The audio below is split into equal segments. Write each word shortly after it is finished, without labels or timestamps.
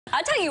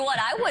I'll tell you what,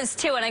 I was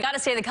too, and I got to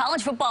say the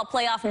college football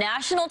playoff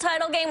national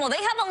title game, well, they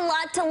have a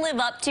lot to live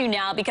up to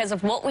now because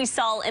of what we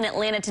saw in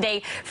Atlanta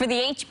today for the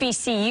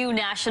HBCU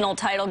national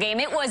title game.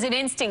 It was an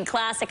instant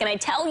classic, and I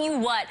tell you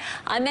what,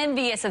 I'm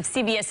envious of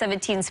CBS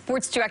 17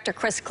 sports director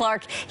Chris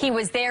Clark. He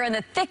was there in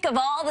the thick of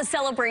all the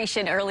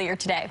celebration earlier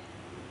today.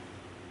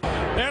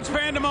 That's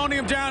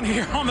pandemonium down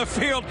here on the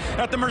field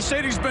at the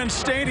Mercedes-Benz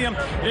Stadium.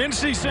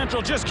 NC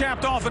Central just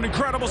capped off an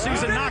incredible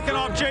season, knocking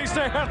off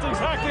J-State. That's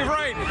exactly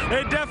right.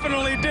 They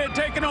definitely did.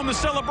 Taking on the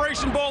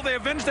Celebration Bowl. They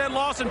avenged that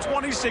loss in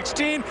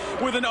 2016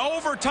 with an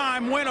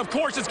overtime win. Of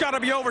course, it's got to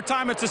be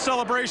overtime. It's the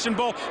Celebration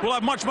Bowl. We'll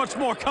have much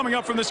more coming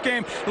up from this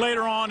game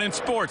later on in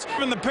sports.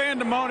 Even the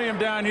pandemonium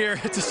down here,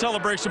 it's a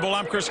Celebration Bowl.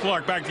 I'm Chris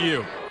Clark. Back to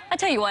you. I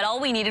tell you what, all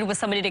we needed was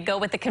somebody to go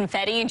with the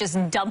confetti and just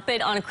dump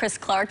it on Chris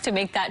Clark to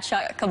make that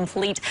shot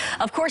complete.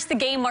 Of course, the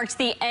game marks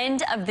the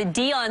end of the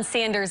Deion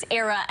Sanders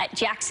era at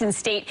Jackson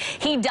State.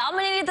 He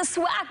dominated the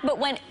SWAC, but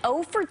went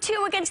 0 for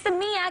 2 against the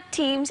MEAC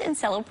teams in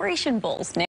Celebration Bowls.